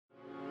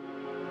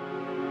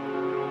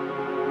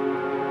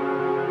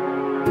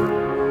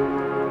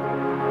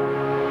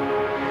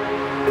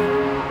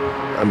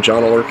I'm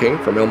John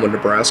Oehlerking from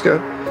Nebraska,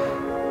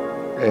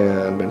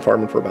 and been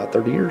farming for about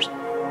 30 years.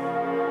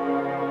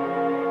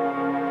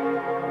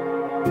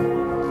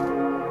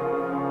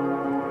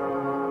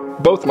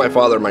 Both my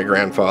father and my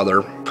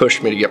grandfather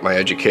pushed me to get my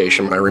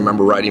education. I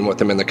remember riding with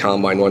them in the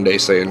combine one day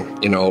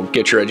saying, you know,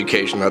 get your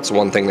education, that's the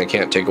one thing they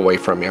can't take away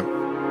from you.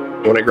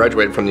 When I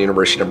graduated from the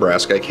University of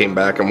Nebraska, I came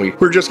back and we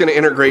were just going to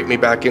integrate me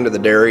back into the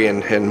dairy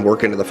and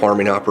work into the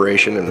farming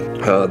operation.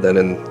 And then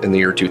in the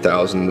year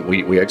 2000,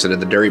 we exited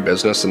the dairy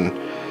business, and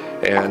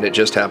it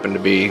just happened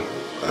to be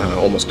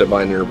almost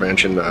divine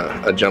intervention.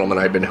 A gentleman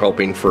I'd been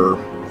helping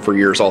for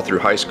years all through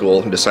high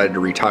school decided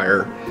to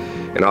retire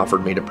and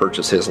offered me to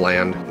purchase his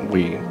land.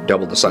 We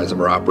doubled the size of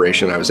our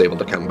operation. I was able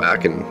to come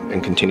back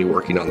and continue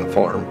working on the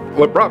farm.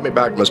 What brought me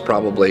back was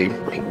probably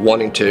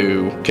wanting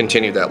to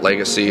continue that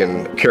legacy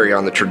and carry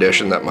on the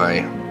tradition that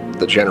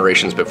the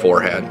generations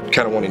before had,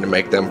 kind of wanting to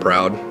make them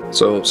proud.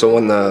 So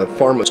when the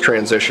farm was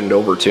transitioned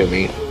over to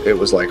me, it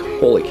was like,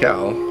 holy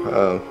cow,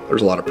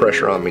 there's a lot of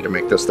pressure on me to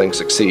make this thing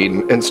succeed,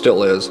 and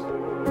still is.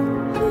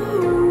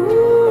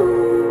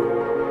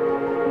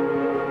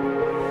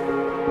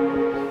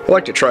 I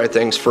like to try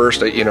things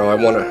first. I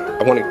want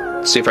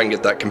to see if I can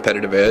get that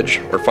competitive edge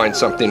or find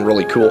something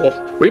really cool.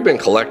 We've been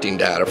collecting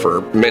data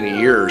for many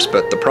years,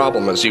 but the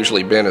problem has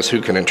usually been is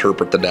who can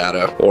interpret the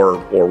data or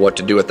what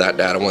to do with that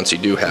data once you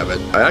do have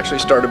it. I actually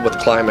started with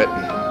climate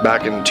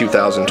back in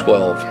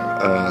 2012,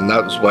 and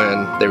that was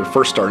when they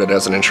first started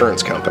as an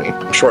insurance company.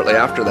 Shortly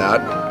after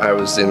that, I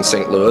was in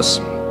St. Louis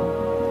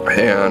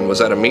and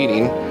was at a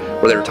meeting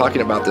where they were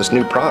talking about this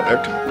new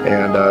product,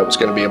 and it was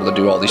going to be able to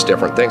do all these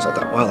different things. I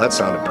thought, wow, that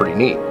sounded pretty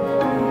neat.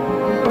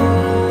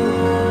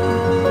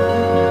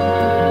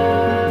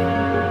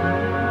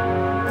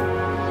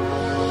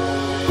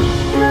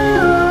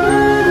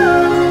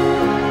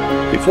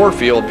 Before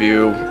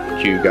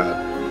FieldView, you got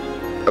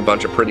a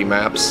bunch of pretty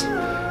maps,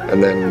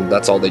 and then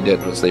that's all they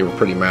did was they were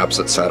pretty maps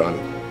that sat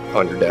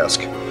on your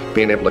desk.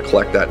 Being able to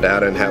collect that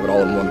data and have it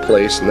all in one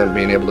place, and then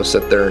being able to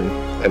sit there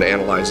and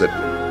analyze it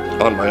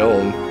on my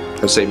own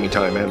has saved me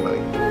time and money.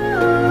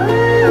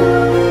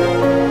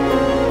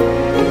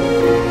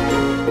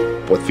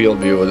 With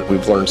FieldView,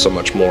 we've learned so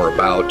much more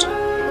about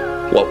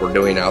what we're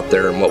doing out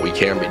there and what we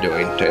can be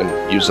doing,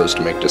 and use those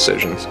to make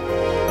decisions.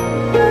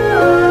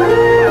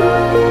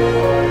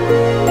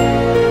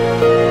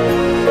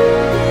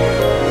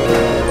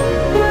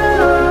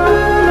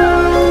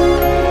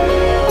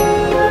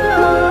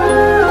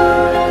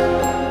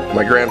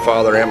 My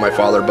grandfather and my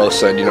father both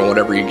said, you know,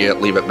 whatever you get,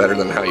 leave it better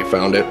than how you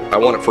found it. I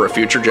want it for a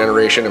future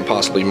generation and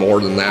possibly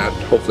more than that.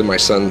 Hopefully my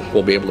son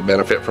will be able to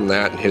benefit from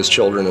that, and his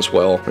children as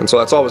well. And so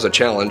that's always a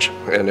challenge,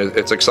 and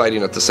it's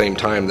exciting at the same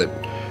time that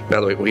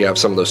now that we have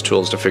some of those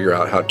tools to figure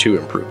out how to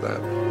improve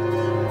that.